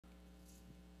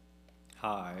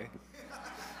Hi.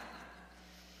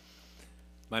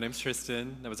 My name's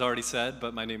Tristan. That was already said,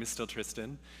 but my name is still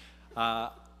Tristan.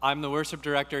 I'm the worship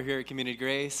director here at Community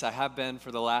Grace. I have been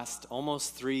for the last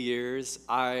almost 3 years.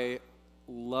 I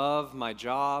love my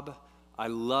job. I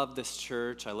love this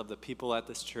church. I love the people at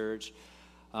this church.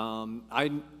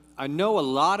 I know a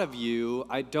lot of you.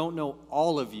 I don't know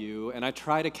all of you, and I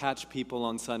try to catch people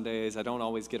on Sundays. I don't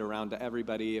always get around to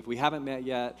everybody. If we haven't met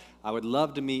yet, I would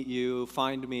love to meet you.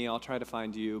 Find me. I'll try to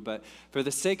find you. But for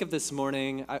the sake of this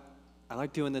morning, I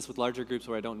like doing this with larger groups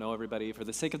where I don't know everybody. For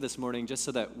the sake of this morning, just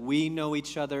so that we know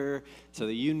each other, so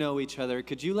that you know each other,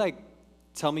 could you,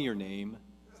 tell me your name?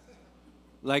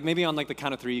 Maybe on, the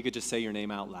count of 3, you could just say your name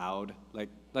out loud.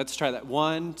 Let's try that.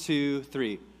 1, 2,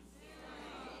 3.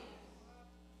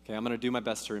 Okay, I'm going to do my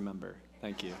best to remember.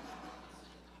 Thank you.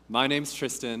 My name's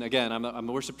Tristan. Again, I'm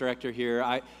the worship director here.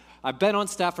 I've been on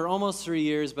staff for almost 3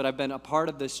 years, but I've been a part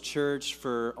of this church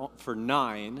for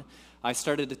 9. I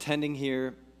started attending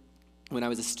here when I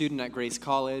was a student at Grace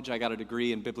College. I got a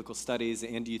degree in biblical studies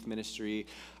and youth ministry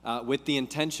with the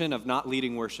intention of not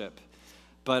leading worship.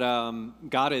 But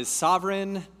God is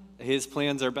sovereign. His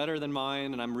plans are better than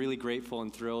mine, and I'm really grateful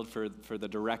and thrilled for the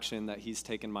direction that He's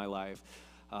taken my life.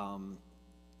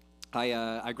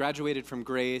 I graduated from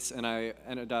Grace, and I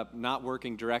ended up not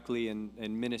working directly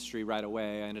in ministry right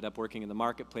away. I ended up working in the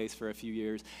marketplace for a few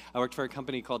years. I worked for a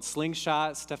company called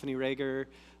Slingshot. Stephanie Rager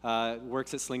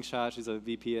works at Slingshot. She's a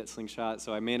VP at Slingshot.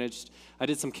 So I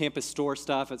did some campus store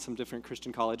stuff at some different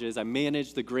Christian colleges. I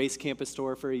managed the Grace campus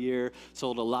store for a year,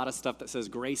 sold a lot of stuff that says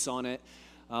Grace on it.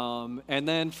 And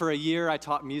then for a year, I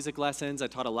taught music lessons. I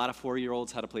taught a lot of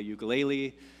 4-year-olds how to play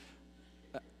ukulele.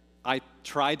 I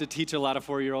tried to teach a lot of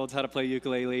 4-year-olds how to play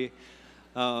ukulele.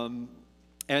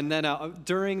 And then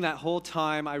during that whole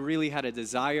time, I really had a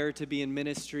desire to be in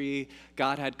ministry.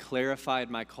 God had clarified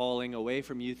my calling away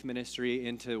from youth ministry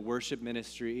into worship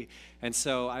ministry. And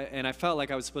so I felt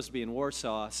like I was supposed to be in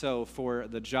Warsaw. So for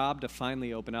the job to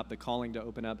finally open up, the calling to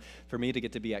open up, for me to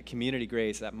get to be at Community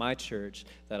Grace, at my church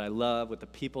that I love, with the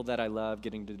people that I love,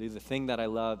 getting to do the thing that I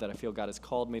love, that I feel God has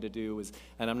called me to do,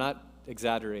 and I'm not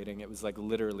exaggerating, it was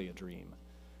literally a dream.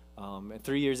 And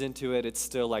 3 years into it, it's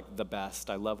still the best.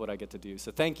 I love what I get to do.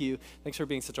 So thank you. Thanks for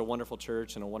being such a wonderful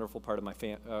church and a wonderful part of my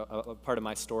part of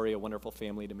my story, a wonderful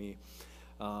family to me.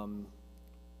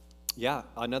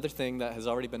 Another thing that has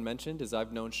already been mentioned is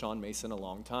I've known Sean Mason a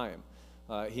long time.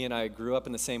 He and I grew up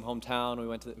in the same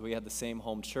hometown. We had the same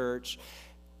home church.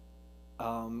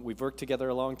 We've worked together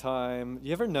a long time.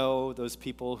 You ever know those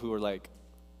people who are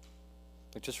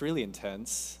just really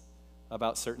intense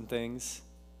about certain things?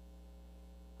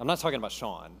 I'm not talking about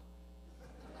Sean.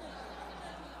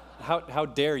 How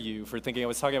dare you for thinking I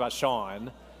was talking about Sean?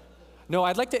 No,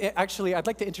 I'd like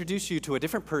to introduce you to a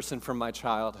different person from my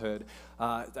childhood.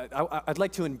 I'd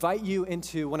like to invite you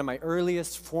into one of my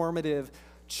earliest formative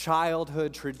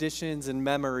childhood traditions and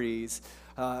memories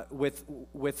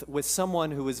with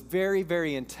someone who was very,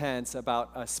 very intense about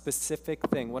a specific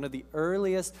thing. One of the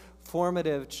earliest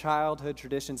formative childhood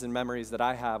traditions and memories that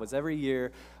I have was every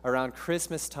year around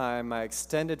Christmas time, my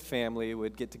extended family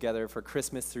would get together for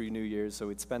Christmas through New Year's, so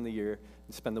we'd spend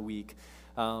the week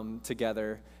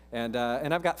together. And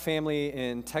I've got family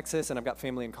in Texas, and I've got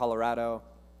family in Colorado.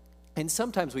 And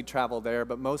sometimes we'd travel there,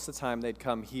 but most of the time they'd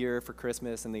come here for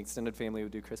Christmas, and the extended family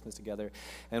would do Christmas together.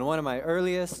 And one of my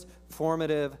earliest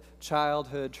formative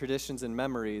childhood traditions and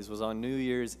memories was on New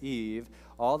Year's Eve.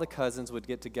 All the cousins would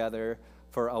get together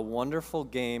for a wonderful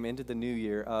game into the new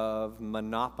year of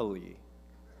Monopoly.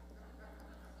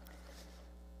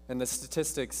 And the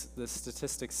statistics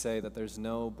say that there's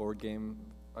no board game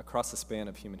across the span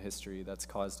of human history that's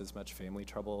caused as much family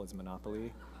trouble as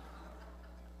Monopoly.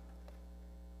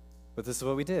 But this is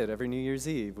what we did. Every New Year's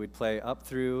Eve, we'd play up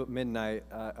through midnight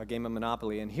a game of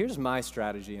Monopoly. And here's my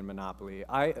strategy in Monopoly.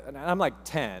 I'm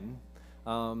 10.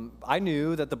 I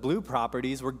knew that the blue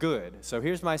properties were good. So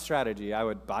here's my strategy. I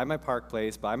would buy my park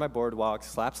place, buy my boardwalk,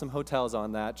 slap some hotels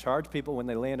on that, charge people when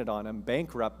they landed on them,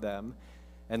 bankrupt them,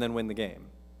 and then win the game.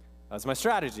 That was my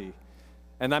strategy.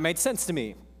 And that made sense to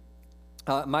me.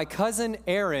 My cousin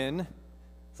Aaron,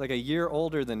 is a year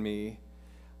older than me,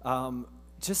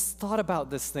 just thought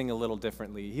about this thing a little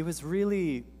differently. He was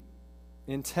really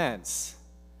intense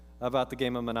about the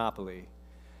game of Monopoly.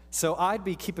 So I'd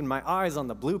be keeping my eyes on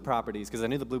the blue properties because I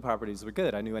knew the blue properties were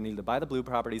good. I knew I needed to buy the blue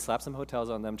properties, slap some hotels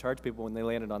on them, charge people when they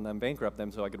landed on them, bankrupt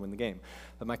them so I could win the game.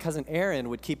 But my cousin Aaron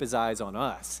would keep his eyes on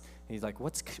us. And he's like,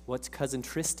 what's cousin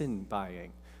Tristan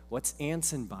buying? What's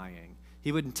Anson buying?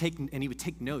 He would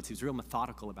take notes. He was real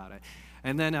methodical about it.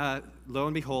 And then lo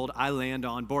and behold, I land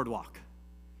on Boardwalk.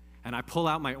 And I pull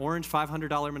out my orange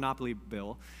 $500 Monopoly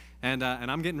bill, And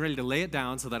I'm getting ready to lay it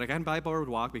down so that I can buy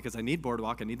Boardwalk because I need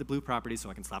Boardwalk. I need the blue property so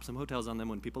I can slap some hotels on them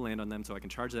when people land on them, so I can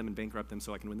charge them and bankrupt them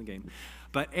so I can win the game.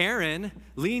 But Aaron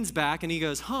leans back and he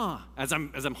goes, huh, as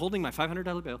I'm holding my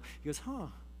 $500 bill, he goes, huh,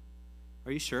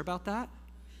 are you sure about that?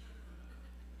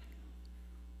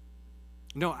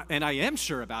 No, and I am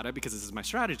sure about it because this is my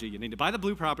strategy. You need to buy the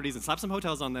blue properties and slap some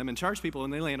hotels on them and charge people when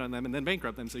they land on them and then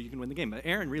bankrupt them so you can win the game. But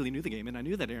Aaron really knew the game, and I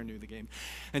knew that Aaron knew the game.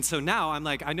 And so now I'm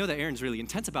like, I know that Aaron's really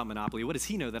intense about Monopoly. What does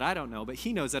he know that I don't know? But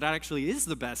he knows that that actually is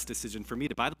the best decision for me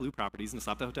to buy the blue properties and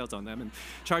slap the hotels on them and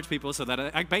charge people so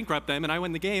that I bankrupt them and I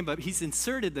win the game. But he's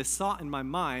inserted this thought in my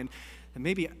mind that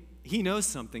maybe he knows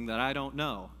something that I don't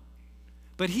know.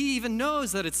 But he even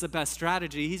knows that it's the best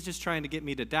strategy. He's just trying to get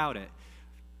me to doubt it.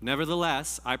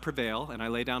 Nevertheless, I prevail, and I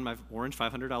lay down my orange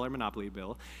 $500 Monopoly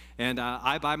bill, and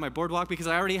I buy my Boardwalk because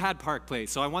I already had Park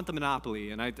Place, so I want the Monopoly,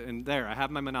 and there, I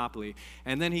have my Monopoly.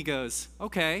 And then he goes,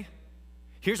 okay,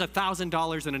 here's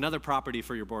 $1,000 in another property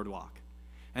for your Boardwalk.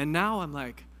 And now I'm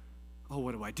like, oh,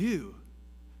 what do I do?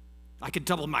 I could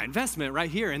double my investment right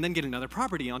here and then get another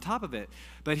property on top of it.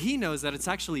 But he knows that it's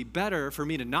actually better for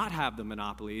me to not have the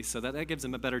Monopoly, so that gives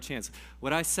him a better chance.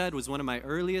 What I said was one of my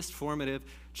earliest formative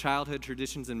childhood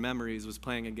traditions and memories was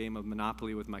playing a game of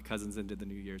Monopoly with my cousins into the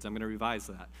New Year's. I'm going to revise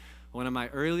that. One of my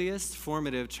earliest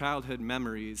formative childhood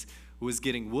memories was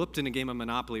getting whooped in a game of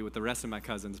Monopoly with the rest of my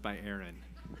cousins by Aaron.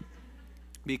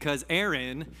 Because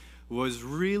Aaron was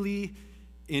really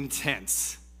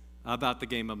intense about the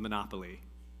game of Monopoly.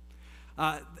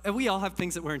 And we all have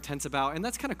things that we're intense about, and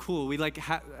that's kind of cool. We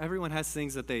everyone has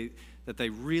things that they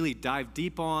really dive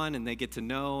deep on and they get to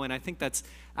know, and I think that's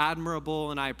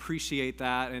admirable, and I appreciate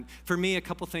that. And for me, a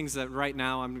couple things that right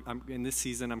now I'm in this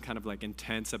season I'm kind of like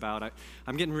intense about.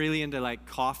 I'm getting really into like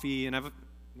coffee, and I've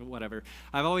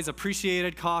always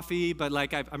appreciated coffee, but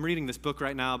like I'm reading this book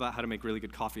right now about how to make really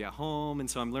good coffee at home, and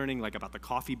so I'm learning like about the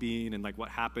coffee bean and like what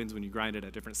happens when you grind it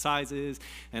at different sizes,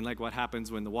 and like what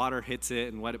happens when the water hits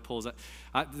it and what it pulls up.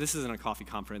 This isn't a coffee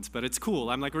conference, but it's cool.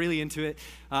 I'm like really into it.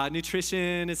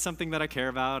 Nutrition is something that I care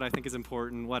about. I think is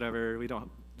important. Whatever. We don't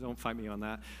fight me on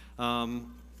that.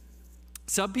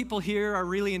 Some people here are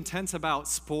really intense about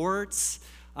sports.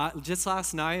 Just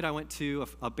last night, I went to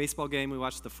a baseball game. We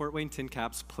watched the Fort Wayne Tin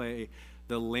Caps play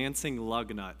the Lansing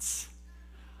Lugnuts.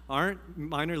 Aren't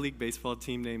minor league baseball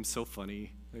team names so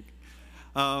funny?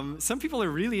 Some people are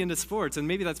really into sports, and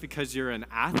maybe that's because you're an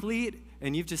athlete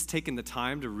and you've just taken the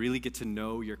time to really get to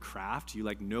know your craft. You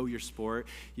like know your sport.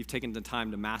 You've taken the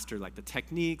time to master like the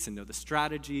techniques and know the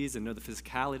strategies and know the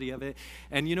physicality of it.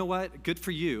 And you know what? Good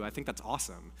for you. I think that's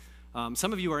awesome.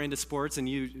 Some of you are into sports, and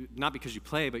you not because you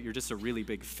play, but you're just a really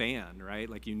big fan, right?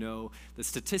 Like you know the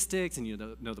statistics, and you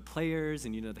know the players,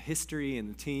 and you know the history and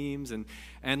the teams,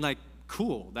 and like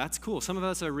cool. That's cool. Some of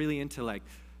us are really into like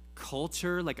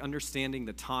culture, like understanding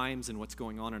the times and what's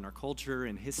going on in our culture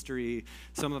and history.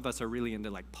 Some of us are really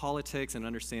into like politics and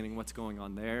understanding what's going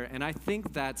on there. And I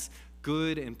think that's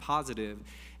good and positive.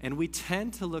 And we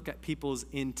tend to look at people's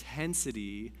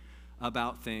intensity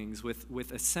about things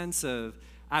with a sense of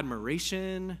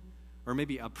admiration or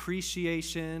maybe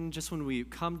appreciation, just when we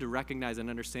come to recognize and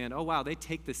understand, oh, wow, they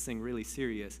take this thing really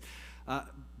serious.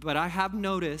 But I have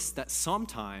noticed that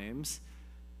sometimes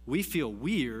we feel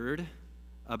weird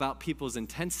about people's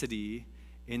intensity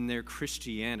in their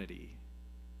Christianity.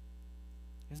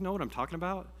 You guys know what I'm talking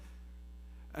about?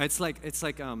 It's like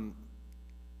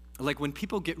when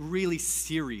people get really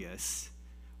serious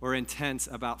or intense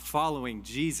about following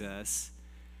Jesus,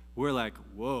 we're like,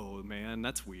 whoa, man,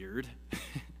 that's weird.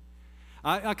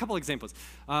 A couple examples.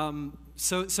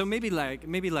 So maybe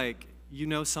like you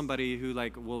know somebody who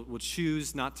like will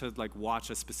choose not to like watch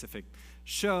a specific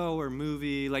show or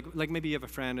movie. Like maybe you have a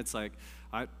friend. It's like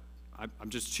I'm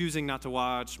just choosing not to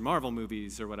watch Marvel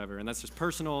movies or whatever, and that's just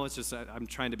personal. It's just I'm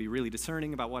trying to be really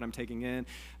discerning about what I'm taking in.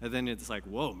 And then it's like,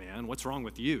 whoa, man, what's wrong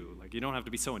with you? Like you don't have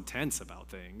to be so intense about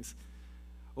things.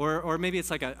 Or maybe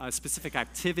it's like a specific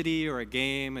activity or a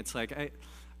game. It's like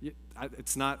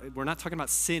it's not. We're not talking about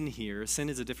sin here. Sin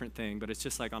is a different thing, but it's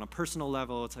just like on a personal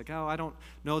level. It's like, oh, I don't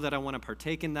know that I want to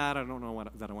partake in that. I don't know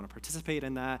that I want to participate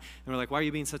in that. And we're like, why are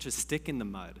you being such a stick in the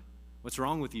mud? What's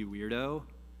wrong with you, weirdo?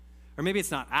 Or maybe it's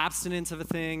not abstinence of a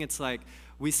thing. It's like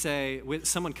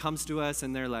someone comes to us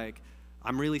and they're like,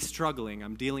 I'm really struggling.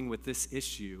 I'm dealing with this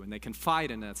issue. And they confide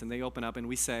in us and they open up and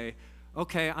we say,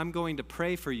 okay, I'm going to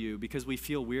pray for you, because we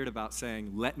feel weird about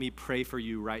saying, let me pray for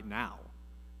you right now.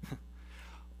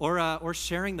 Or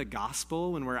sharing the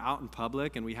gospel when we're out in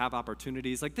public and we have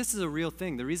opportunities. Like this is a real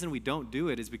thing. The reason we don't do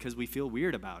it is because we feel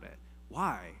weird about it.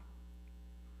 Why?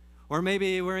 Or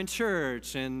maybe we're in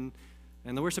church and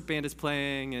and the worship band is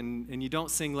playing, and you don't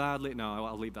sing loudly. No,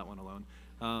 I'll leave that one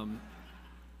alone.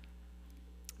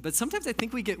 But sometimes I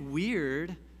think we get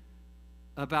weird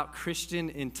about Christian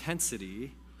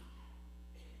intensity.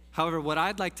 However, what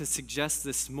I'd like to suggest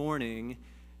this morning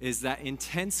is that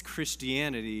intense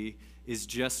Christianity is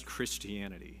just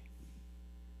Christianity.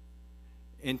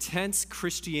 Intense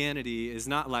Christianity is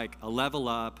not like a level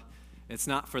up. It's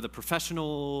not for the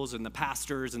professionals and the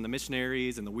pastors and the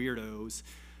missionaries and the weirdos.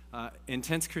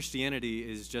 Intense Christianity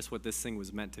is just what this thing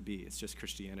was meant to be. It's just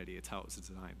Christianity. It's how it was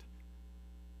designed.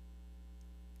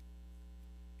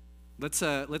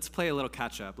 Let's play a little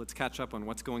catch up. Let's catch up on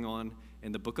what's going on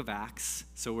in the book of Acts.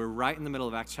 So we're right in the middle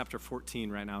of Acts chapter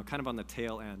 14 right now, kind of on the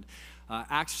tail end.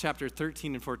 Acts chapter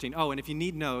 13 and 14. Oh, and if you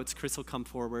need notes, Chris will come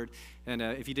forward. And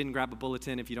if you didn't grab a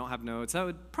bulletin, if you don't have notes, that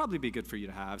would probably be good for you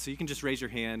to have. So you can just raise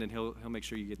your hand and he'll make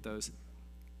sure you get those.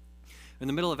 In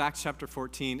the middle of Acts chapter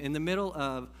 14, in the middle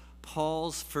of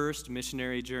Paul's first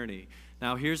missionary journey.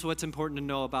 Now, here's what's important to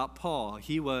know about Paul.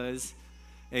 He was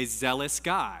a zealous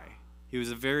guy. He was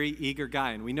a very eager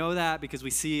guy, and we know that because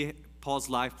we see Paul's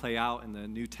life play out in the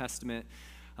New Testament.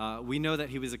 We know that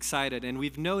he was excited, and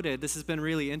we've noted, this has been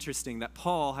really interesting, that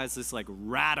Paul has this like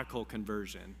radical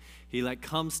conversion. He like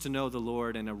comes to know the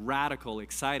Lord in a radical,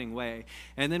 exciting way,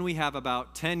 and then we have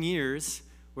about 10 years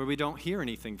where we don't hear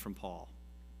anything from Paul.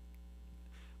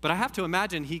 But I have to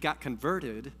imagine he got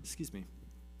converted,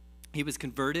 he was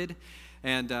converted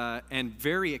and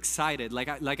very excited. Like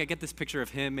I get this picture of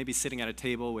him maybe sitting at a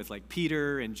table with like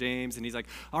Peter and James, and he's like,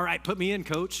 all right, put me in,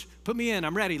 coach. Put me in.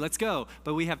 I'm ready. Let's go.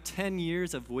 But we have 10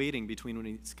 years of waiting between when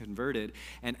he's converted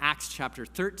and Acts chapter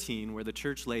 13, where the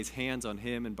church lays hands on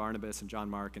him and Barnabas and John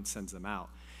Mark and sends them out.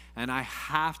 And I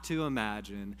have to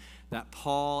imagine that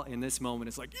Paul in this moment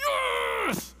is like,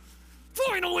 yes!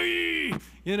 Finally!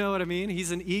 You know what I mean?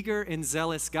 He's an eager and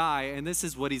zealous guy, and this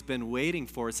is what he's been waiting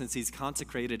for since he's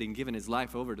consecrated and given his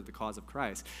life over to the cause of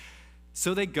Christ.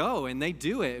 So they go and they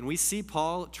do it, and we see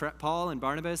Paul and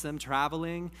Barnabas, them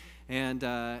traveling, and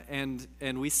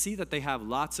we see that they have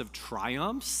lots of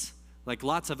triumphs, like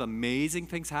lots of amazing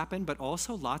things happen, but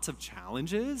also lots of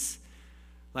challenges.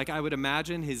 Like I would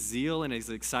imagine his zeal and his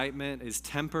excitement is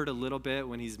tempered a little bit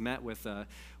when he's met with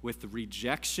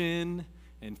rejection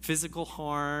and physical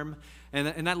harm.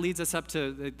 And that leads us up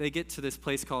to, they get to this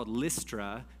place called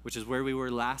Lystra, which is where we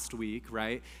were last week,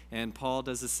 right? And Paul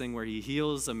does this thing where he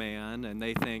heals a man, and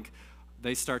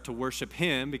they start to worship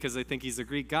him because they think he's a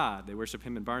Greek god. They worship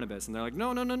him and Barnabas, and they're like,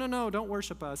 no, don't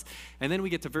worship us. And then we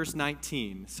get to verse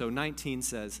 19. So 19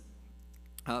 says,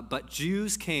 but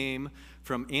Jews came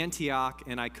from Antioch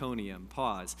and Iconium.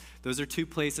 Pause. Those are two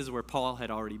places where Paul had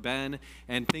already been,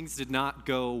 and things did not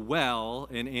go well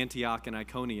in Antioch and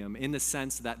Iconium in the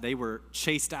sense that they were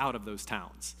chased out of those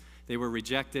towns. They were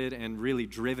rejected and really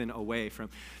driven away from.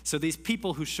 So these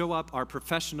people who show up are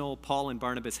professional Paul and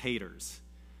Barnabas haters.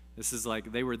 This is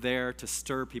like they were there to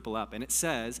stir people up. And it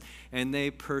says, and they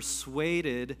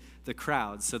persuaded the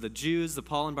crowds. So the Jews, the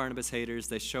Paul and Barnabas haters,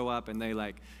 they show up and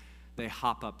they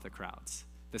hop up the crowds.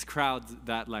 This crowd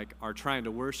that like are trying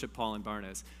to worship Paul and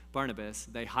Barnabas,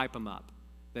 they hype them up.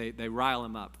 They rile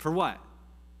them up. For what?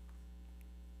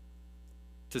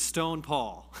 To stone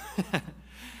Paul.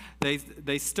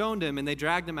 They stoned him and they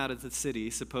dragged him out of the city,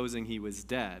 supposing he was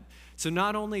dead. So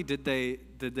not only did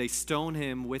they stone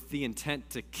him with the intent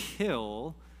to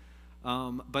kill,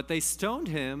 but they stoned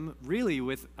him really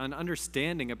with an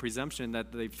understanding, a presumption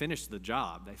that they finished the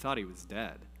job. They thought he was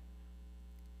dead.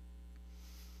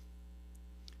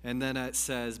 And then it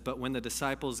says, but when the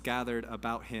disciples gathered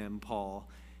about him, Paul,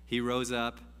 he rose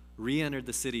up, re-entered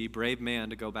the city, brave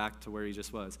man to go back to where he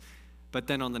just was. But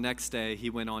then on the next day, he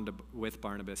went on with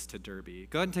Barnabas to Derbe.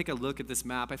 Go ahead and take a look at this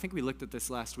map. I think we looked at this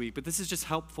last week, but this is just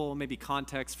helpful, maybe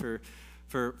context for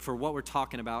what we're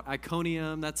talking about.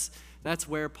 Iconium, that's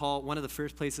where Paul, one of the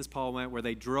first places Paul went, where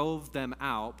they drove them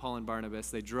out, Paul and Barnabas,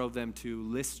 they drove them to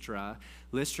Lystra.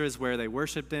 Lystra is where they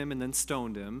worshiped him and then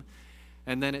stoned him.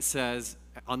 And then it says,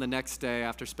 on the next day,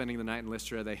 after spending the night in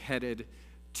Lystra, they headed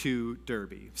to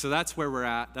Derbe. So that's where we're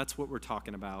at. That's what we're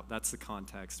talking about. That's the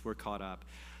context. We're caught up.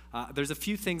 There's a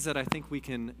few things that I think we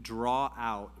can draw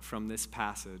out from this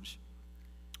passage.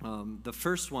 The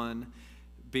first one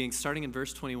being, starting in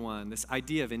verse 21, this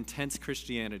idea of intense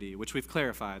Christianity, which we've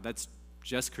clarified. That's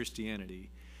just Christianity.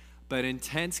 But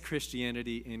intense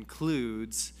Christianity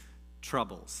includes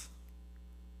troubles.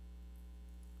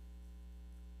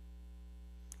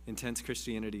 Intense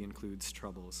Christianity includes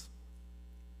troubles.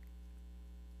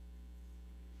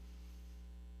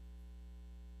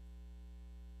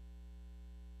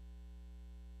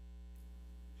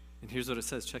 And here's what it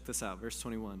says. Check this out. Verse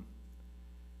 21.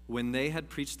 when they had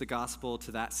preached the gospel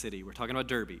to that city, we're talking about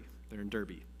Derbe, they're in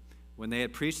Derbe. When they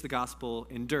had preached the gospel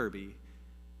in Derbe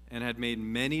and had made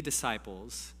many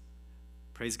disciples,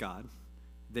 praise God,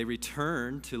 they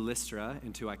returned to Lystra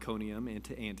and to Iconium and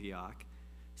to Antioch,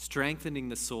 strengthening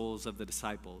the souls of the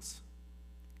disciples,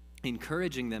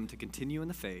 encouraging them to continue in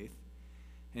the faith,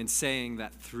 and saying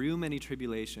that through many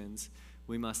tribulations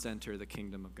we must enter the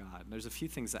kingdom of God. And there's a few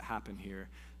things that happen here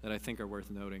that I think are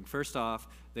worth noting. First off,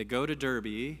 they go to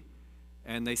Derbe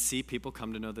and they see people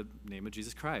come to know the name of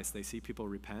Jesus Christ. They see people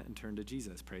repent and turn to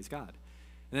Jesus. Praise God.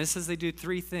 And then it says they do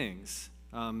three things.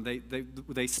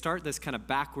 They start this kind of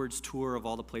backwards tour of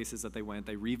all the places that they went.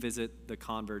 They revisit the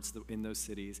converts in those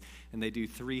cities, and they do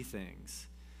three things.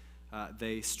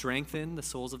 They strengthen the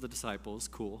souls of the disciples.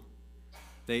 Cool.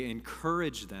 They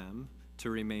encourage them to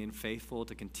remain faithful,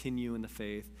 to continue in the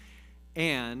faith,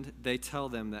 and they tell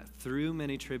them that through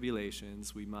many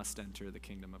tribulations we must enter the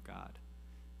kingdom of God.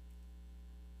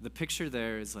 The picture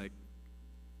there is like,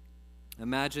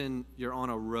 imagine you're on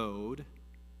a road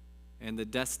and the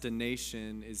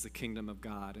destination is the kingdom of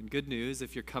God. And good news,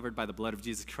 if you're covered by the blood of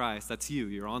Jesus Christ, that's you.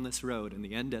 You're on this road, and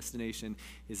the end destination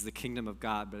is the kingdom of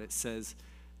God. But it says,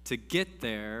 to get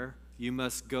there, you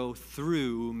must go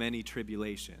through many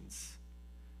tribulations.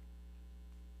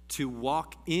 To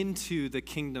walk into the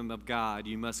kingdom of God,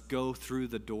 you must go through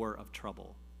the door of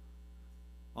trouble.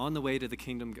 On the way to the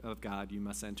kingdom of God, you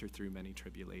must enter through many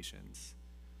tribulations.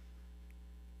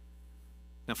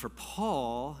 Now, for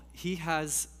Paul, he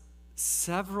has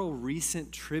several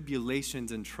recent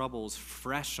tribulations and troubles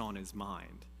fresh on his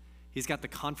mind. He's got the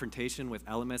confrontation with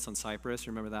Elymas on Cyprus.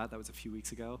 Remember that? That was a few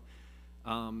weeks ago.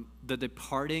 The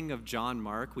departing of John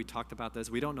Mark, we talked about this.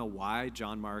 We don't know why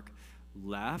John Mark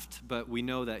left, but we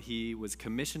know that he was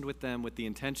commissioned with them with the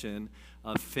intention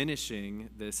of finishing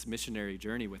this missionary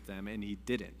journey with them, and he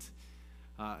didn't.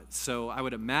 So I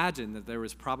would imagine that there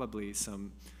was probably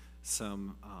some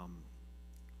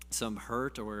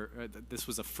hurt, or this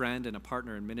was a friend and a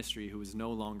partner in ministry who was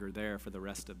no longer there for the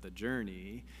rest of the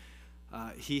journey.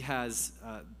 He has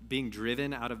being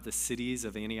driven out of the cities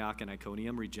of Antioch and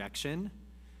Iconium, rejection,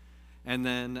 and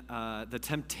then the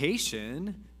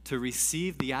temptation to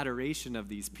receive the adoration of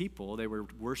these people. They were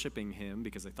worshiping him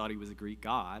because they thought he was a Greek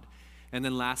god. And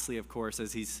then lastly, of course,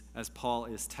 as Paul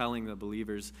is telling the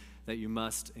believers that you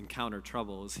must encounter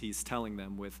troubles, he's telling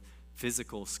them with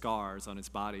physical scars on his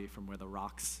body from where the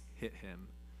rocks hit him.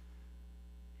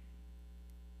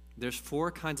 There's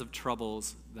four kinds of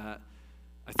troubles that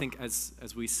I think, as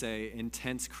we say,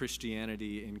 intense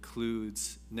Christianity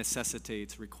includes,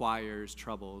 necessitates, requires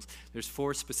troubles. There's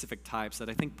four specific types that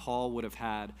I think Paul would have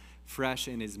had fresh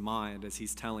in his mind as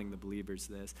he's telling the believers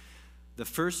this. The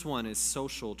first one is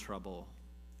social trouble.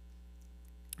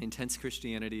 Intense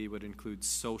Christianity would include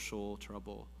social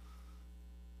trouble.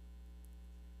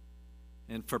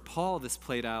 And for Paul, this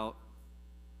played out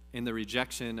in the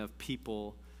rejection of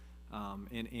people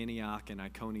in Antioch and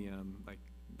Iconium. Like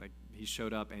he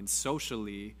showed up, and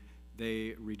socially,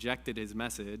 they rejected his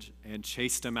message and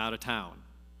chased him out of town.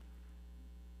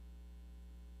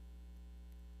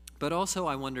 But also,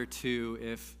 I wonder, too,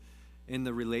 if in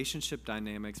the relationship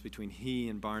dynamics between he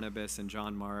and Barnabas and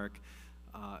John Mark,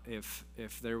 if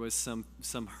there was some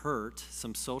hurt,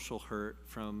 some social hurt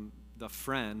from the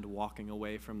friend walking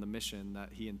away from the mission that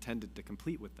he intended to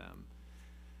complete with them.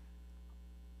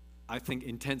 I think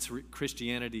intense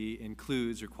Christianity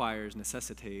includes, requires,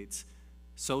 necessitates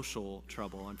social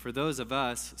trouble. And for those of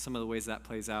us, some of the ways that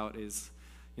plays out is,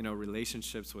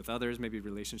 relationships with others, maybe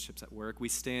relationships at work. We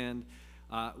stand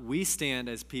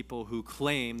as people who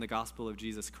claim the gospel of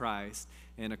Jesus Christ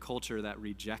in a culture that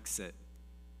rejects it.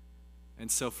 And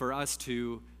so for us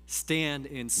to stand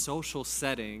in social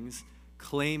settings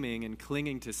claiming and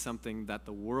clinging to something that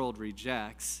the world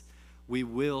rejects, we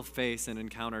will face and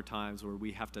encounter times where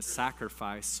we have to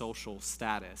sacrifice social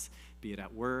status, be it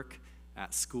at work,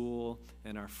 at school,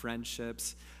 in our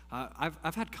friendships.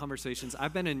 I've had conversations.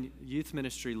 I've been in youth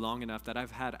ministry long enough that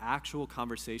I've had actual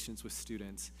conversations with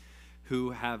students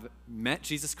who have met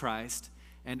Jesus Christ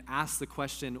and asked the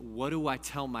question, what do I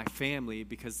tell my family?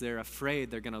 Because they're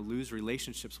afraid they're going to lose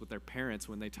relationships with their parents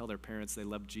when they tell their parents they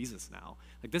love Jesus now.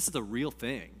 Like, this is a real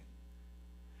thing.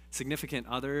 Significant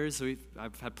others,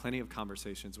 I've had plenty of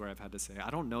conversations where I've had to say,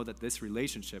 I don't know that this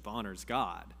relationship honors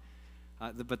God.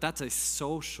 But these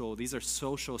are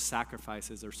social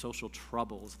sacrifices or social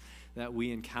troubles that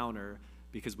we encounter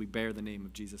because we bear the name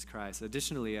of Jesus Christ.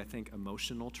 Additionally, I think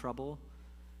emotional trouble.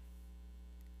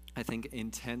 I think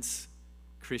intense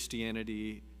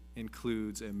Christianity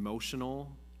includes emotional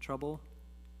trouble.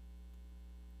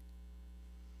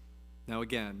 Now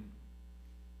again,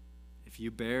 if you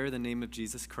bear the name of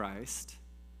Jesus Christ,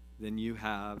 then you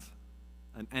have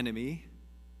an enemy,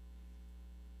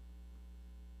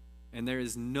 and there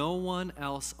is no one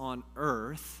else on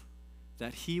earth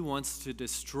that he wants to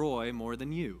destroy more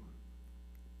than you.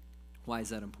 Why is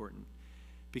that important?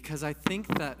 Because I think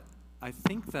that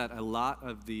a lot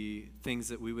of the things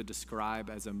that we would describe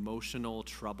as emotional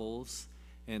troubles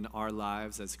in our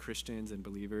lives as Christians and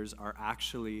believers are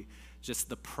actually just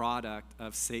the product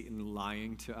of Satan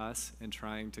lying to us and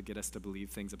trying to get us to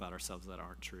believe things about ourselves that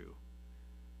aren't true.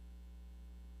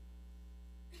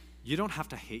 You don't have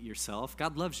to hate yourself.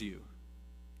 God loves you.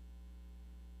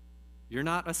 You're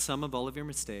not a sum of all of your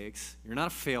mistakes. You're not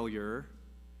a failure.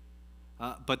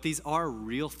 But these are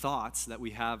real thoughts that we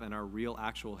have in our real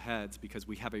actual heads because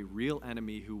we have a real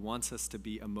enemy who wants us to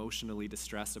be emotionally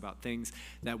distressed about things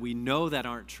that we know that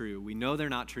aren't true. We know they're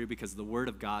not true because the Word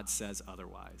of God says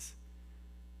otherwise.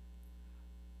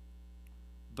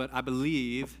 But I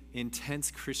believe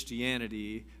intense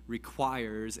Christianity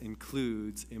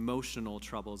includes emotional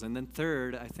troubles. And then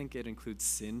third, I think it includes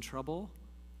sin trouble.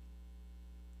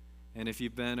 And if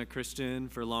you've been a Christian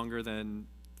for longer than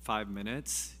 5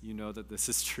 minutes, you know that this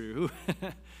is true.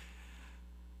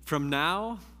 From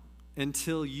now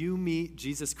until you meet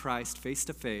Jesus Christ face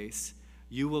to face,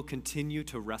 you will continue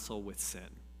to wrestle with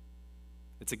sin.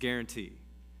 It's a guarantee.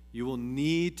 You will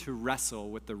need to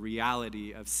wrestle with the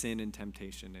reality of sin and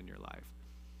temptation in your life.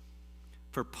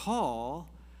 For Paul,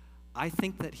 I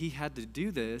think that he had to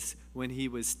do this when he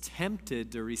was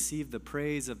tempted to receive the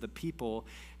praise of the people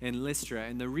in Lystra.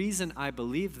 And the reason I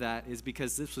believe that is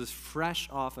because this was fresh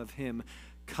off of him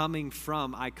coming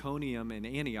from Iconium and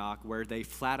Antioch, where they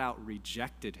flat out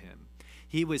rejected him.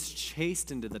 He was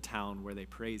chased into the town where they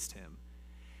praised him.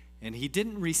 And he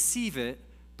didn't receive it,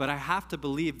 but I have to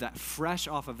believe that fresh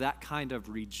off of that kind of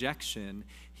rejection,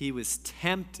 he was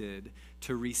tempted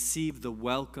to receive the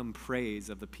welcome praise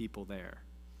of the people there.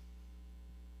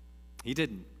 He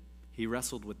didn't. He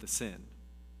wrestled with the sin.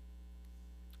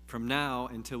 From now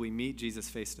until we meet Jesus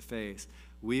face to face,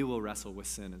 we will wrestle with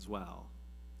sin as well.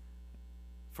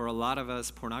 For a lot of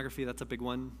us, pornography, that's a big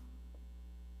one.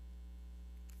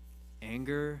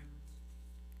 Anger.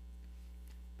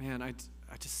 Man, I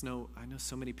know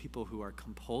so many people who are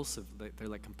compulsive. They're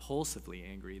like compulsively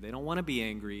angry. They don't want to be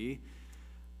angry,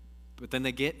 but then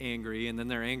they get angry, and then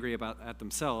they're angry at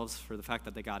themselves for the fact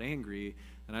that they got angry.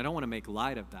 And I don't want to make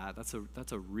light of that. That's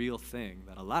a real thing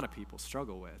that a lot of people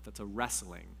struggle with. That's a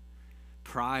wrestling.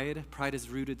 Pride is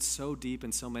rooted so deep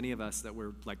in so many of us that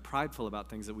we're like prideful about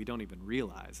things that we don't even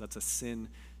realize. That's a sin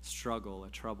struggle, a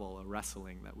trouble, a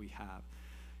wrestling that we have.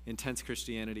 Intense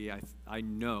Christianity, I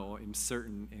know, in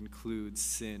certain includes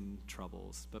sin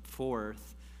troubles. But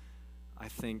fourth, I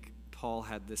think Paul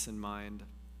had this in mind.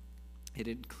 It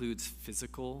includes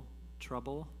physical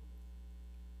trouble.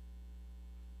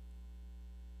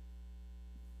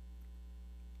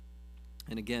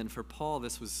 And again, for Paul,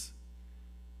 this was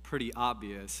pretty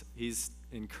obvious. He's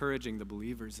encouraging the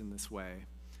believers in this way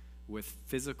with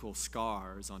physical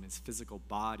scars on his physical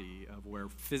body of where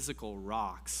physical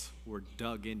rocks were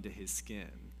dug into his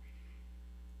skin.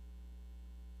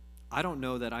 I don't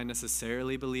know that I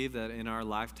necessarily believe that in our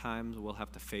lifetimes we'll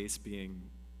have to face being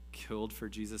killed for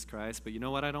Jesus Christ, but you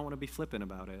know what? I don't want to be flippant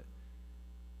about it.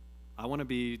 I want to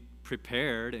be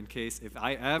prepared in case if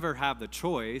I ever have the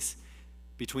choice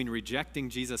between rejecting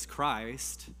Jesus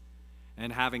Christ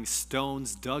and having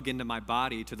stones dug into my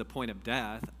body to the point of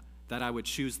death, that I would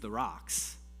choose the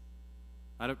rocks.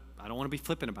 I don't want to be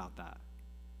flippant about that.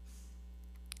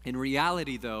 In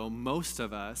reality, though, most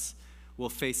of us will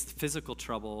face physical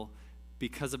trouble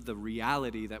because of the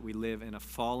reality that we live in a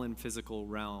fallen physical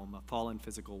realm, a fallen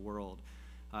physical world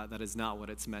that is not what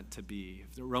it's meant to be.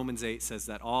 Romans 8 says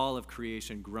that all of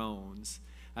creation groans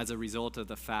as a result of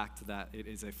the fact that it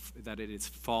is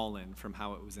fallen from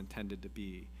how it was intended to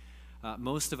be.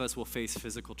 Most of us will face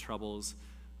physical troubles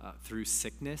through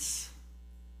sickness.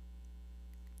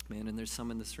 Man, and there's some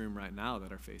in this room right now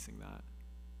that are facing that.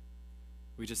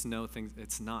 We just know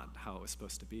it's not how it was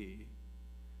supposed to be.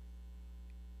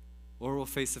 Or we'll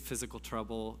face a physical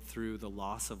trouble through the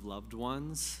loss of loved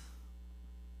ones.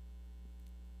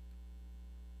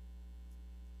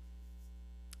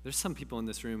 There's some people in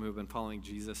this room who have been following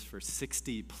Jesus for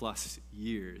 60 plus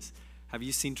years. Have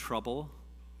you seen trouble?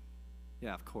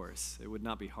 Yeah, of course. It would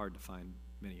not be hard to find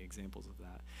many examples of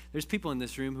that. There's people in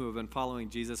this room who have been following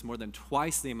Jesus more than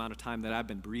twice the amount of time that I've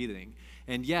been breathing,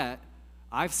 and yet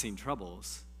I've seen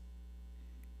troubles.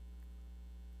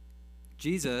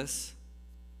 Jesus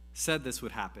said this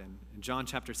would happen. In John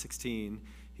chapter 16,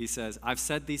 he says, "I've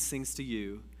said these things to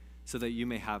you so that you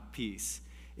may have peace.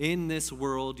 In this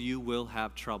world you will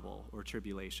have trouble or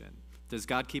tribulation. Does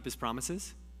God keep his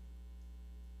promises?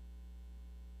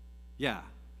 Yeah,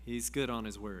 he's good on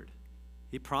his word.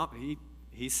 He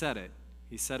said it.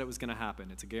 He said it was going to happen.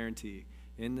 It's a guarantee.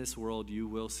 In this world you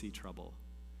will see trouble.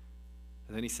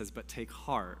 And then he says, but take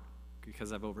heart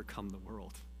because I've overcome the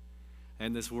world.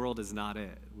 And this world is not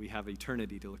it. We have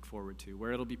eternity to look forward to,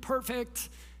 where it'll be perfect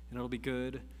and it'll be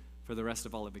good for the rest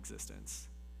of all of existence.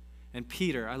 And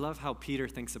Peter, I love how Peter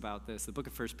thinks about this. The book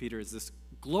of 1 Peter is this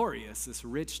glorious, this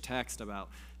rich text about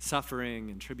suffering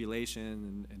and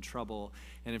tribulation and trouble.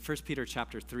 And in 1 Peter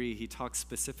chapter 3, he talks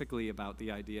specifically about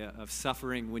the idea of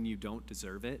suffering when you don't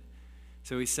deserve it.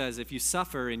 So he says, if you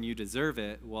suffer and you deserve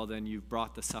it, well, then you've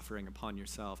brought the suffering upon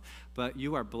yourself. But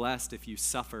you are blessed if you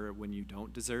suffer when you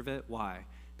don't deserve it. Why?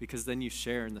 Because then you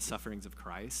share in the sufferings of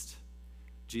Christ.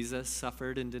 Jesus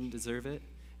suffered and didn't deserve it.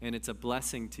 And it's a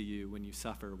blessing to you when you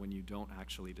suffer when you don't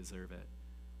actually deserve it.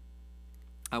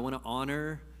 I want to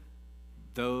honor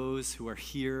those who are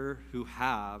here who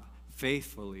have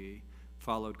faithfully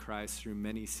followed Christ through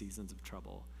many seasons of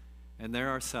trouble. And there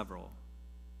are several.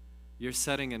 You're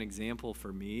setting an example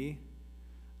for me.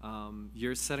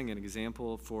 You're setting an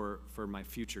example for my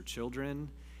future children.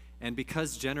 And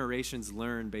because generations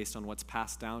learn based on what's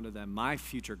passed down to them, my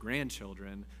future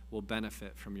grandchildren will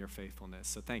benefit from your faithfulness.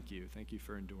 So thank you. Thank you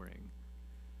for enduring.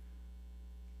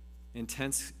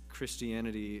 Intense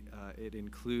Christianity, it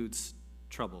includes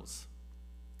troubles.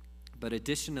 But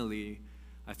additionally,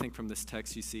 I think from this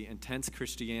text you see intense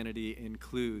Christianity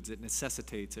includes, it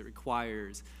necessitates, it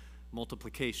requires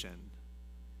multiplication.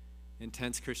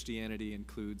 Intense Christianity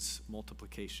includes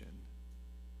multiplication.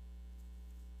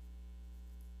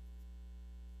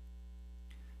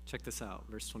 Check this out,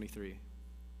 verse 23.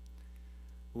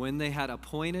 When they had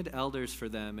appointed elders for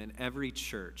them in every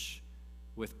church,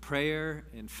 with prayer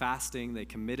and fasting, they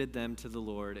committed them to the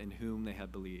Lord in whom they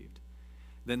had believed.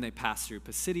 Then they passed through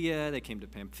Pisidia, they came to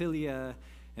Pamphylia,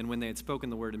 and when they had spoken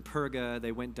the word in Perga,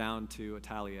 they went down to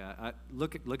Attalia.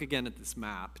 Look again at this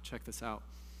map. Check this out.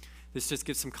 This just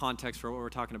gives some context for what we're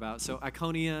talking about. So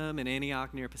Iconium and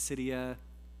Antioch near Pisidia,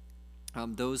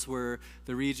 those were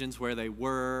the regions where they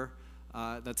were.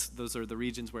 Those are the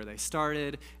regions where they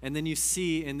started. And then you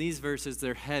see in these verses,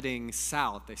 they're heading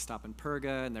south. They stop in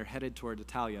Perga, and they're headed toward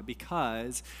Attalia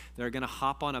because they're going to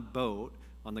hop on a boat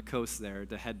on the coast there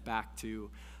to head back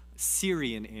to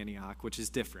Syrian Antioch, which is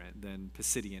different than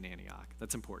Pisidian Antioch.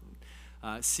 That's important.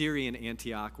 Syrian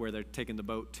Antioch, where they're taking the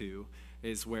boat to,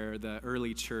 is where the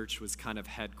early church was kind of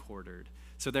headquartered.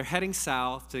 So they're heading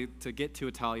south to get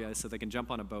to Attalia so they can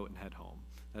jump on a boat and head home.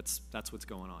 That's what's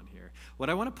going on here. What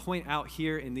I want to point out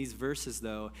here in these verses,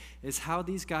 though, is how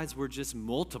these guys were just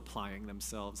multiplying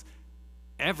themselves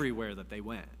everywhere that they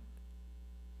went.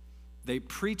 They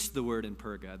preached the word in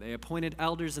Perga. They appointed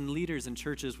elders and leaders in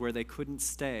churches where they couldn't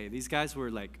stay. These guys were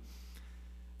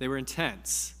they were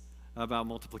intense about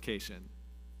multiplication.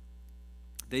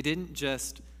 They didn't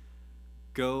just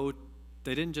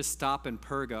stop in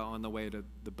Perga on the way to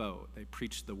the boat. They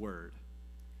preached the word.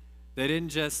 They didn't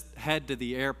just head to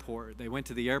the airport. They went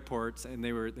to the airports and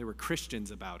they were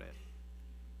Christians about it.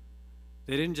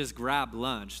 They didn't just grab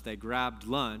lunch. They grabbed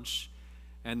lunch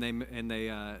and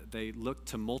they looked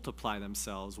to multiply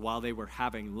themselves while they were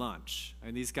having lunch.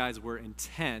 And these guys were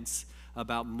intense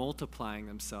about multiplying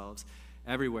themselves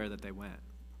everywhere that they went.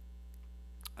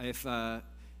 If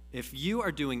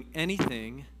you're doing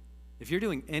anything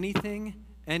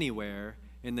anywhere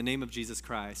in the name of Jesus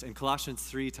Christ, and Colossians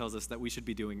 3 tells us that we should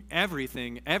be doing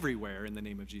everything everywhere in the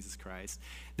name of Jesus Christ,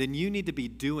 then you need to be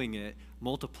doing it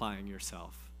multiplying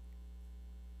yourself.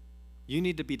 You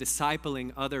need to be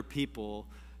discipling other people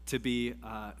to be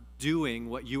doing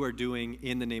what you are doing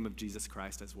in the name of Jesus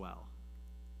Christ as well.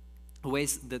 The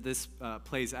ways that this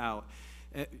plays out,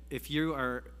 if you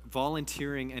are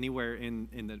volunteering anywhere in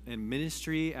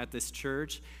ministry at this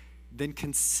church, then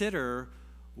consider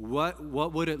what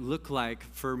would it look like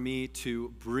for me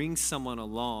to bring someone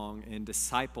along and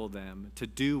disciple them to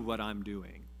do what I'm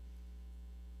doing?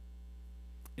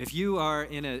 If you are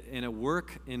in a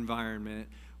work environment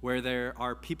where there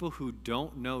are people who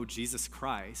don't know Jesus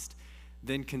Christ,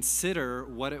 then consider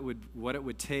what it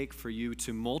would take for you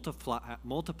to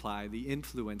multiply the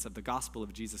influence of the gospel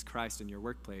of Jesus Christ in your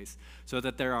workplace so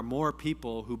that there are more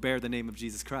people who bear the name of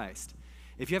Jesus Christ.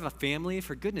 If you have a family,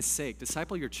 for goodness sake,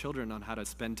 disciple your children on how to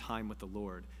spend time with the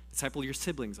Lord. Disciple your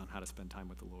siblings on how to spend time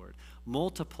with the Lord.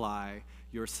 Multiply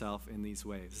yourself in these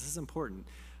ways. This is important.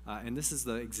 And this is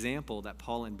the example that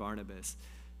Paul and Barnabas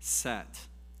set.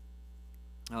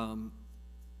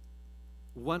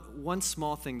 One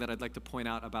small thing that I'd like to point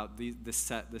out about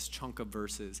this chunk of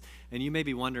verses, and you may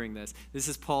be wondering this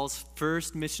is Paul's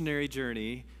first missionary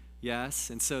journey, yes,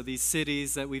 and so these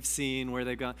cities that we've seen where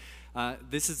they've gone,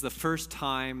 this is the first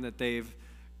time that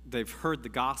they've heard the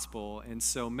gospel, and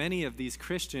so many of these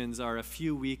Christians are a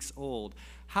few weeks old.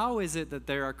 How is it that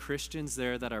there are Christians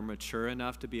there that are mature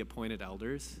enough to be appointed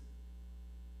elders?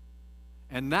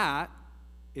 And that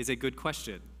is a good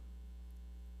question.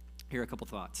 Here are a couple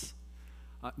thoughts.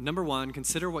 Number one,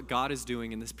 consider what God is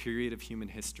doing in this period of human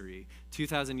history.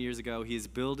 2,000 years ago, he is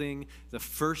building the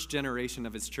first generation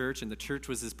of his church, and the church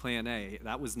was his plan A.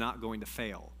 That was not going to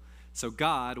fail. So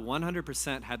God,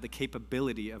 100%, had the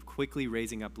capability of quickly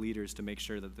raising up leaders to make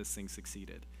sure that this thing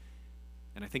succeeded.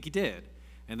 And I think he did.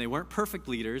 And they weren't perfect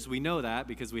leaders. We know that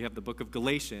because we have the book of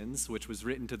Galatians, which was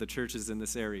written to the churches in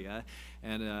this area,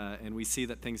 and we see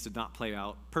that things did not play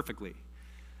out perfectly.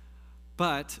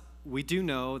 But we do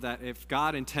know that if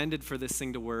God intended for this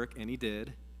thing to work, and he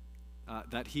did,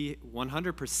 that he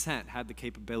 100% had the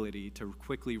capability to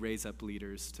quickly raise up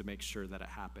leaders to make sure that it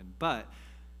happened. But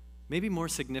maybe more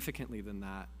significantly than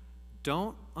that,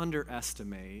 don't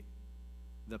underestimate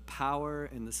the power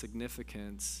and the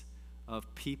significance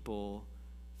of people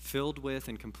filled with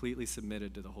and completely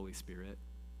submitted to the Holy Spirit.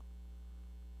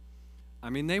 I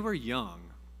mean, they were young.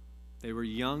 They were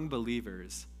young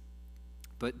believers.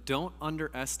 But don't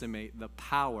underestimate the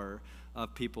power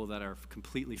of people that are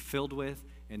completely filled with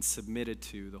and submitted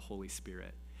to the Holy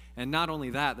Spirit. And not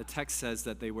only that, the text says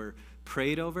that they were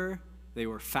prayed over, they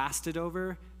were fasted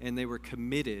over, and they were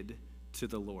committed to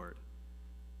the Lord.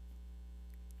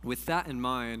 With that in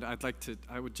mind,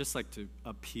 I would just like to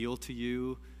appeal to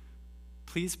you.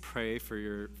 Please pray for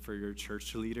your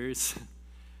church leaders.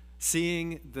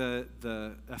 Seeing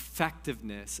the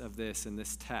effectiveness of this in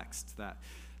this text, that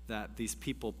these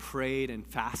people prayed and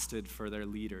fasted for their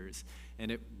leaders,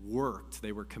 and it worked.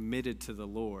 They were committed to the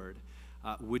Lord.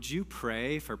 Would you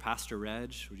pray for Pastor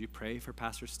Reg? Would you pray for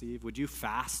Pastor Steve? Would you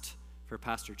fast for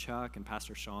Pastor Chuck and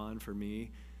Pastor Sean, for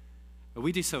me?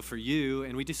 We do so for you,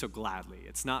 and we do so gladly.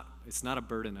 It's not a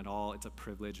burden at all. It's a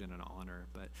privilege and an honor.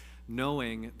 But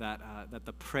knowing that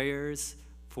the prayers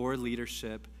for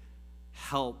leadership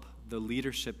help the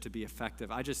leadership to be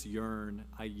effective, I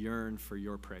yearn for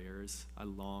your prayers. I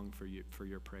long for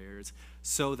your prayers,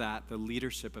 so that the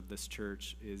leadership of this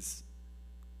church is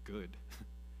good.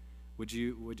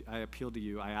 I appeal to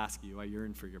you, I ask you, I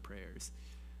yearn for your prayers.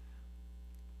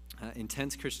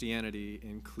 Intense Christianity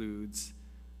includes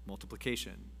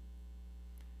multiplication.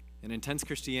 And intense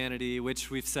Christianity, which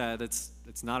we've said, it's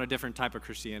not a different type of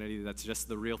Christianity, that's just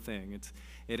the real thing.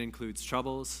 It includes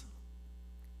troubles.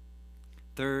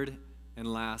 Third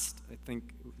and last, I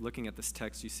think, looking at this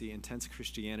text, you see intense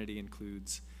Christianity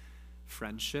includes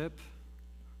friendship.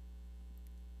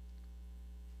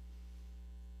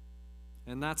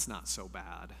 And that's not so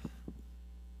bad.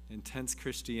 Intense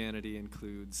Christianity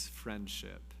includes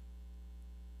friendship.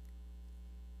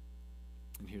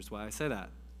 And here's why I say that.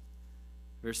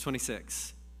 Verse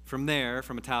 26. From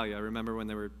Italia, remember when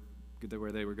they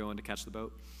were going to catch the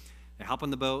boat? They hop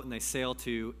on the boat and they sail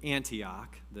to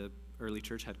Antioch, the early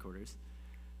church headquarters,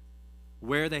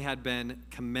 where they had been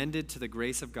commended to the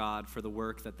grace of God for the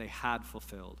work that they had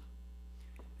fulfilled.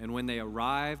 And when they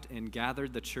arrived and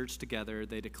gathered the church together,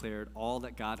 they declared all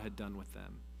that God had done with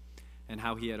them and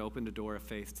how he had opened a door of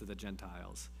faith to the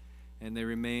Gentiles. And they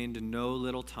remained no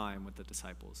little time with the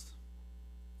disciples.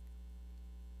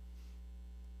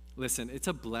 Listen, it's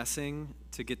a blessing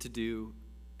to get to do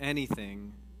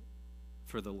anything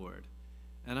for the Lord.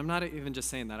 And I'm not even just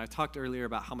saying that. I talked earlier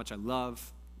about how much I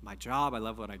love my job. I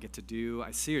love what I get to do.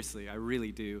 I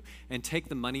really do. And take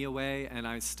the money away, and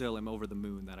I still am over the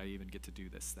moon that I even get to do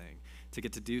this thing. To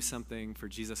get to do something for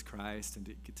Jesus Christ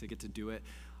and to get to do it.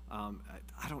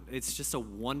 It's just a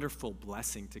wonderful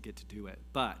blessing to get to do it.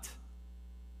 But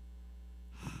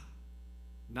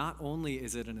not only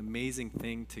is it an amazing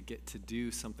thing to get to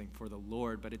do something for the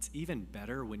Lord, but it's even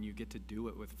better when you get to do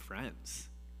it with friends.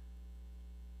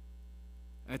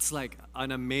 It's like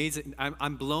an amazing,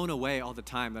 I'm blown away all the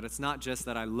time that it's not just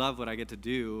that I love what I get to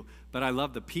do, but I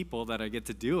love the people that I get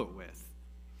to do it with.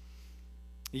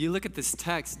 You look at this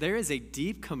text, there is a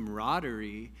deep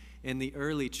camaraderie in the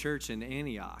early church in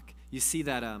Antioch. You see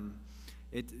that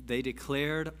they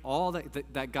declared all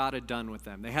that God had done with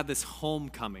them. They had this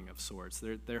homecoming of sorts,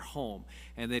 their home,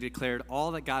 and they declared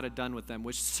all that God had done with them,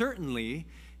 which certainly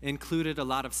included a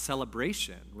lot of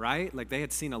celebration, right? Like they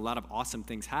had seen a lot of awesome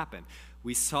things happen.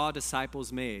 We saw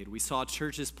disciples made. We saw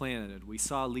churches planted. We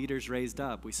saw leaders raised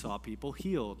up. We saw people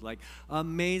healed. Like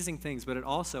amazing things. But it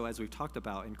also, as we've talked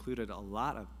about, included a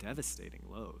lot of devastating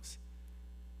lows.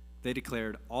 They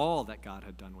declared all that God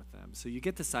had done with them. So you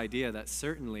get this idea that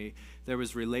certainly there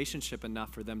was relationship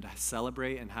enough for them to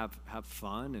celebrate and have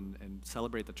fun and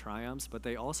celebrate the triumphs, but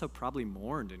they also probably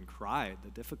mourned and cried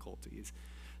the difficulties,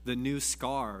 the new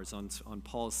scars on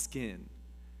Paul's skin.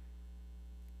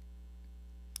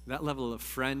 That level of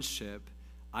friendship,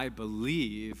 I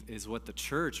believe, is what the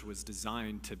church was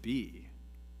designed to be.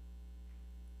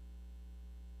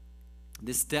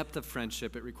 This depth of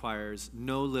friendship, it requires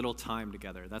no little time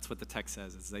together. That's what the text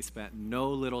says, is they spent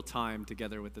no little time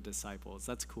together with the disciples.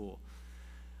 That's cool.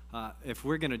 If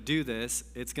we're going to do this,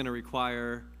 it's going to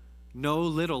require no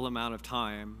little amount of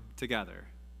time together.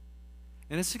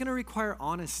 And it's going to require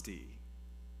honesty.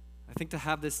 I think to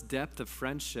have this depth of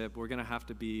friendship, we're going to have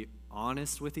to be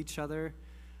honest with each other.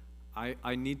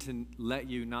 I need to let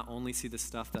you not only see the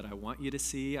stuff that I want you to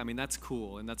see. I mean, that's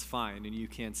cool and that's fine, and you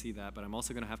can see that, but I'm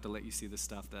also going to have to let you see the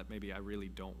stuff that maybe I really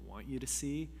don't want you to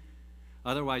see.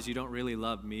 Otherwise, you don't really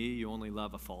love me. You only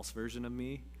love a false version of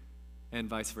me, and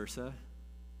vice versa.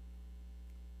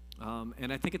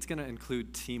 And I think it's going to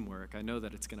include teamwork. I know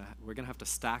that we're going to have to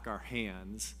stack our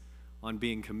hands on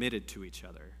being committed to each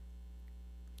other.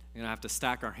 We're going to have to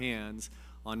stack our hands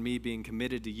on me being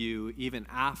committed to you even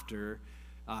after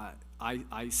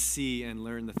I see and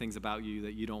learn the things about you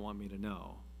that you don't want me to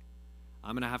know.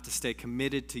 I'm going to have to stay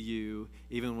committed to you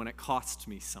even when it costs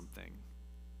me something,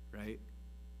 right?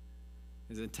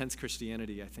 Because intense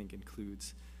Christianity, I think,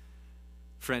 includes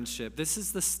friendship. This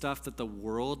is the stuff that the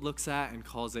world looks at and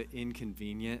calls it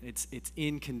inconvenient. It's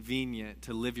inconvenient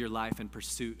to live your life in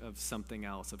pursuit of something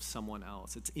else, of someone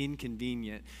else. It's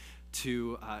inconvenient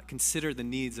to consider the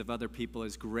needs of other people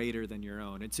as greater than your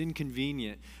own. It's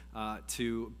inconvenient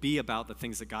to be about the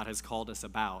things that God has called us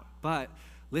about. But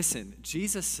listen,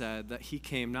 Jesus said that he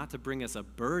came not to bring us a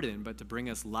burden, but to bring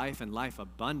us life and life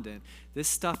abundant. This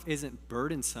stuff isn't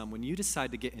burdensome. When you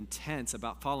decide to get intense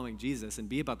about following Jesus and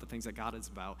be about the things that God is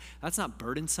about, that's not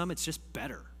burdensome, it's just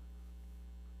better.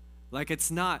 Like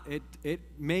it's not, it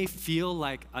may feel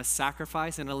like a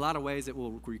sacrifice. In a lot of ways, it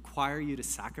will require you to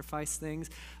sacrifice things,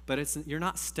 but you're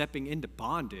not stepping into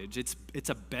bondage. It's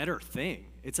a better thing.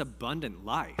 It's abundant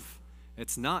life.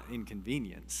 It's not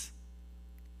inconvenience.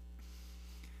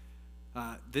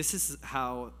 This is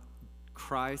how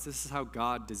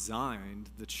God designed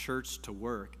the church to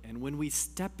work. And when we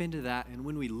step into that and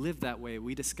when we live that way,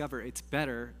 we discover it's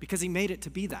better because he made it to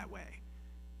be that way.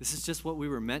 This is just what we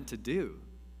were meant to do.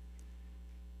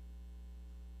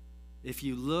 If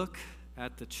you look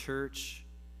at the church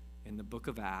in the book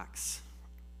of Acts,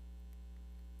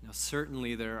 now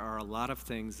certainly there are a lot of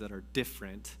things that are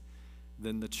different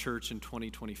than the church in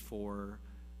 2024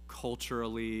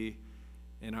 culturally,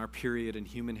 in our period in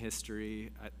human history.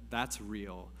 That's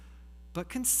real. But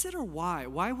consider why.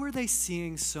 Why were they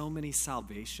seeing so many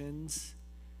salvations?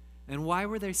 And why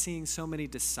were they seeing so many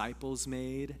disciples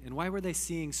made? And why were they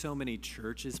seeing so many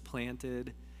churches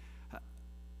planted?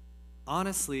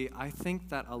 Honestly, I think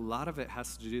that a lot of it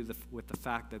has to do with the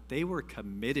fact that they were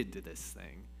committed to this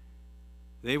thing.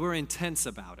 They were intense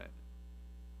about it.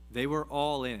 They were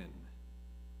all in.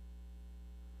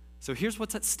 So here's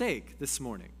what's at stake this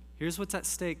morning. Here's what's at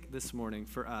stake this morning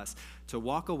for us, to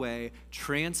walk away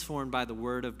transformed by the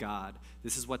Word of God.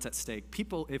 This is what's at stake.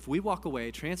 People, if we walk away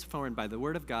transformed by the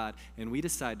Word of God and we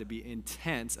decide to be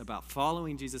intense about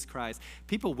following Jesus Christ,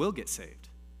 people will get saved.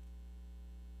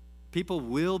 People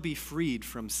will be freed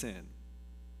from sin.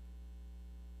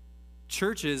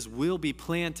 Churches will be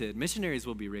planted. Missionaries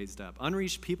will be raised up.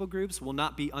 Unreached people groups will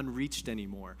not be unreached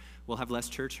anymore. We'll have less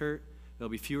church hurt. There'll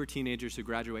be fewer teenagers who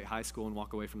graduate high school and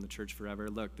walk away from the church forever.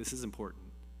 Look, this is important.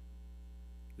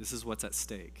 This is what's at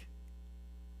stake.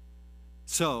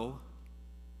 So,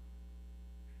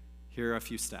 here are a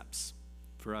few steps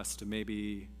for us to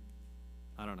maybe,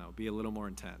 be a little more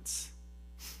intense.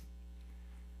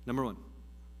 Number one,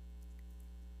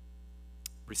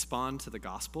 respond to the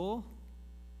gospel.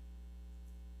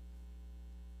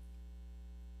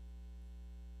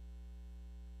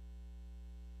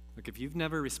 Look, if you've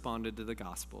never responded to the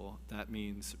gospel, that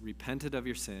means repented of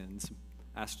your sins,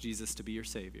 asked Jesus to be your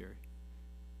Savior,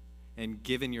 and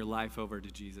given your life over to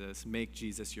Jesus, make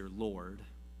Jesus your Lord.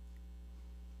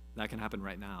 That can happen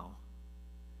right now.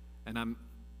 And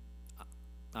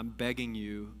I'm begging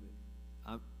you,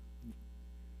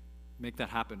 make that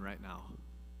happen right now.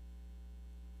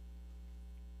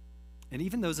 And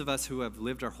even those of us who have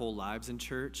lived our whole lives in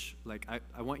church,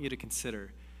 I want you to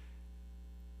consider,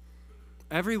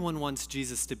 everyone wants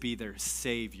Jesus to be their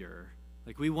Savior.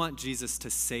 We want Jesus to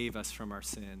save us from our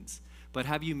sins. But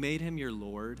have you made him your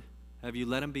Lord? Have you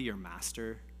let him be your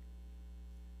master?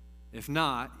 If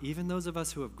not, even those of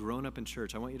us who have grown up in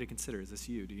church, I want you to consider, is this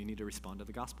you? Do you need to respond to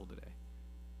the gospel today?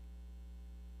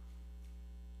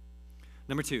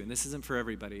 Number 2, and this isn't for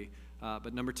everybody,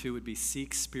 but number 2 would be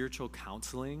seek spiritual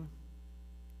counseling.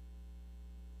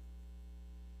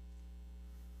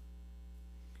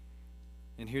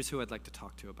 And here's who I'd like to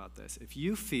talk to about this. If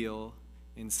you feel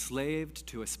enslaved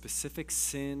to a specific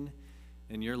sin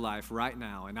in your life right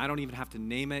now, and I don't even have to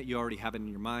name it, you already have it in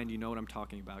your mind, you know what I'm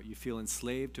talking about. You feel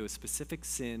enslaved to a specific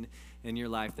sin in your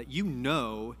life that you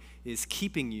know is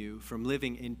keeping you from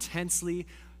living intensely,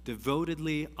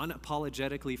 devotedly,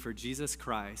 unapologetically for Jesus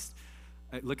Christ.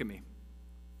 Look at me.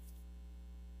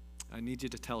 I need you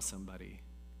to tell somebody.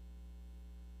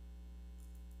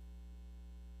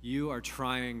 You are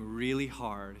trying really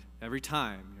hard every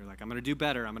time. You're like, I'm going to do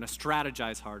better. I'm going to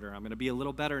strategize harder. I'm going to be a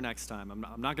little better next time.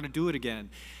 I'm not going to do it again.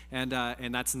 And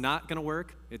that's not going to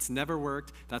work. It's never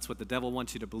worked. That's what the devil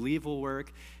wants you to believe will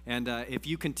work. And if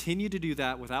you continue to do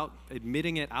that without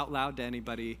admitting it out loud to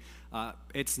anybody,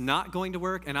 it's not going to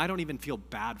work, and I don't even feel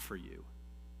bad for you.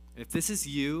 If this is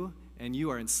you and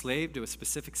you are enslaved to a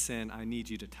specific sin, I need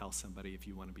you to tell somebody if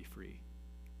you want to be free.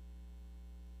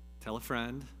 Tell a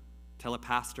friend. Tell a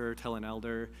pastor, tell an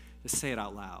elder, just say it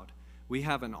out loud. We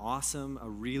have an awesome, a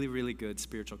really, really good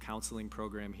spiritual counseling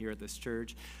program here at this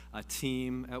church, a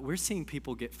team. We're seeing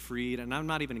people get freed, and I'm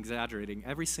not even exaggerating.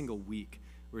 Every single week,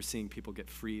 we're seeing people get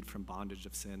freed from bondage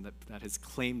of sin that has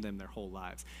claimed them their whole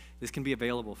lives. This can be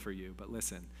available for you, but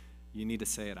listen, you need to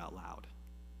say it out loud.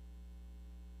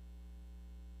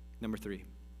 Number 3,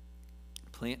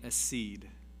 plant a seed.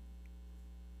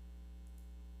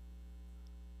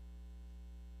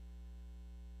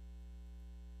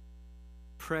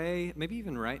 Pray, maybe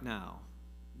even right now,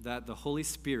 that the Holy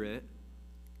Spirit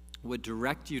would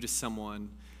direct you to someone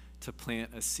to plant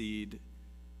a seed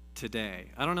today.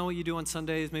 I don't know what you do on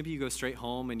Sundays. Maybe you go straight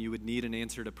home and you would need an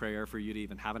answer to prayer for you to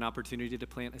even have an opportunity to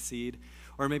plant a seed.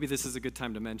 Or maybe this is a good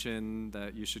time to mention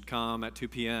that you should come at 2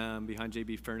 p.m. behind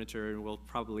JB Furniture, and we'll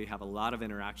probably have a lot of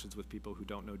interactions with people who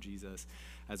don't know Jesus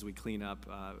as we clean up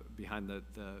behind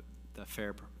the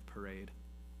fair parade.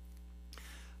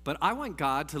 But I want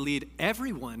God to lead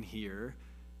everyone here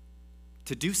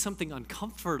to do something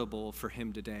uncomfortable for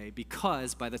him today,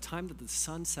 because by the time that the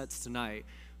sun sets tonight,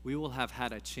 we will have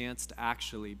had a chance to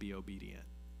actually be obedient.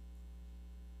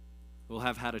 We'll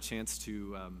have had a chance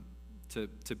to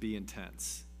be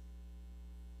intense.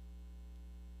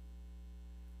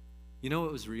 You know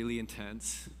what was really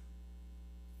intense?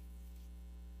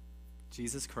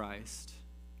 Jesus Christ,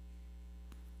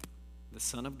 the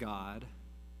Son of God,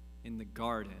 in the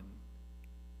garden,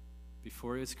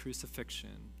 before his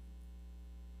crucifixion,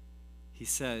 he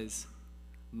says,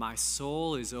 "My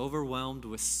soul is overwhelmed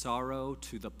with sorrow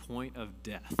to the point of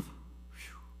death."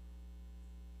 Whew.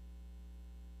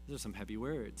 Those are some heavy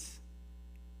words.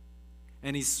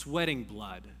 And he's sweating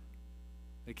blood.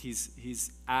 Like he's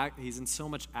in so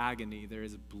much agony, there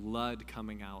is blood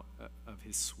coming out of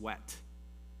his sweat.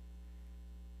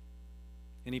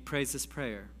 And he prays this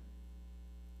prayer.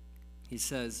 He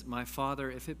says, "My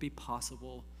Father, if it be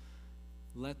possible,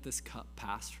 let this cup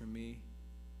pass from me."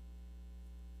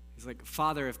 He's like,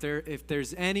 "Father, if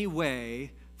there's any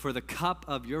way for the cup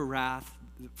of your wrath,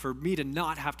 for me to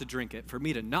not have to drink it, for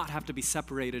me to not have to be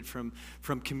separated from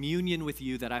communion with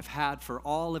you that I've had for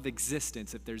all of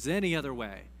existence, if there's any other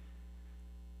way."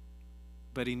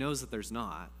 But he knows that there's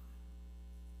not.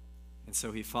 And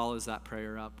so he follows that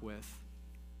prayer up with,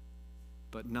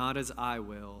 "But not as I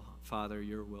will, Father,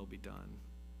 your will be done."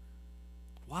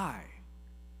 Why?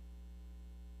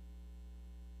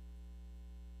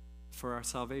 For our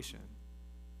salvation.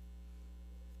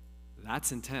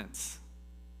 That's intense.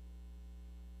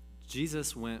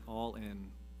 Jesus went all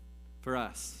in for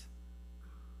us,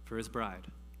 for his bride.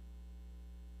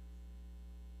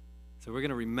 So we're going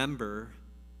to remember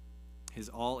his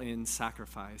all-in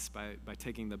sacrifice by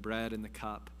taking the bread and the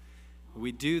cup.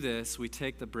 We do this, we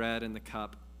take the bread and the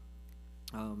cup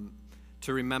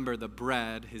to remember the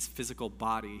bread, his physical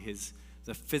body,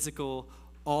 the physical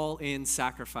all-in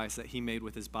sacrifice that he made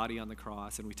with his body on the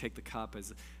cross, and we take the cup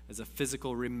as a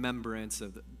physical remembrance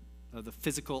of the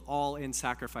physical all-in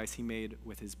sacrifice he made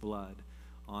with his blood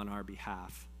on our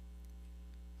behalf.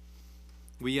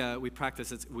 We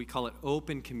practice it, we call it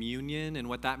open communion, and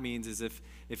what that means is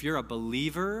if you're a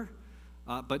believer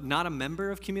but not a member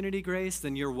of Community Grace,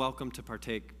 then you're welcome to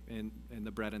partake in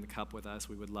the bread and the cup with us.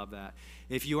 We would love that.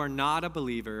 If you are not a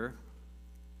believer,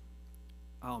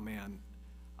 oh man,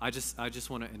 I just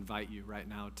want to invite you right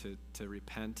now to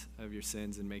repent of your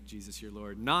sins and make Jesus your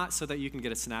Lord. Not so that you can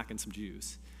get a snack and some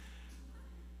juice,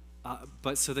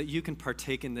 but so that you can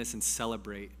partake in this and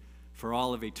celebrate for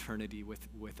all of eternity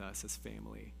with us as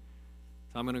family.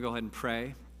 So I'm going to go ahead and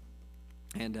pray.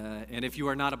 And if you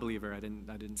are not a believer, I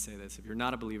didn't say this. If you're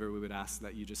not a believer, we would ask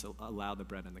that you just allow the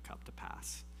bread and the cup to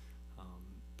pass.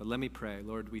 But let me pray.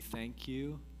 Lord, we thank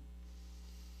you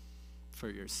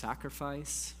for your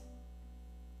sacrifice.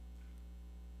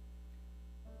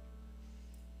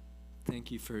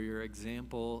 Thank you for your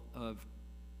example of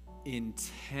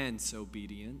intense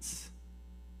obedience.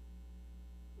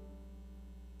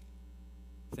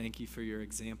 Thank you for your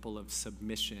example of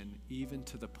submission, even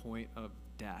to the point of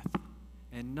death.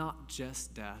 And not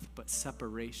just death, but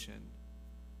separation.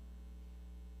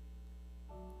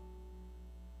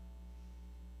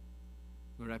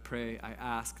 Lord, I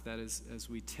ask that as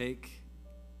we take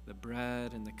the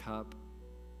bread and the cup,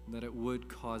 that it would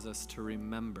cause us to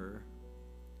remember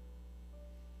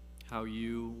how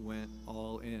you went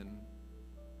all in.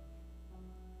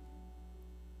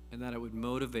 And that it would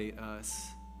motivate us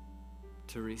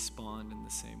to respond in the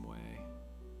same way.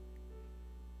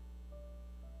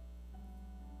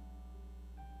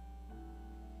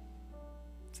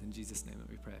 It's in Jesus' name that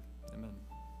we pray. Amen.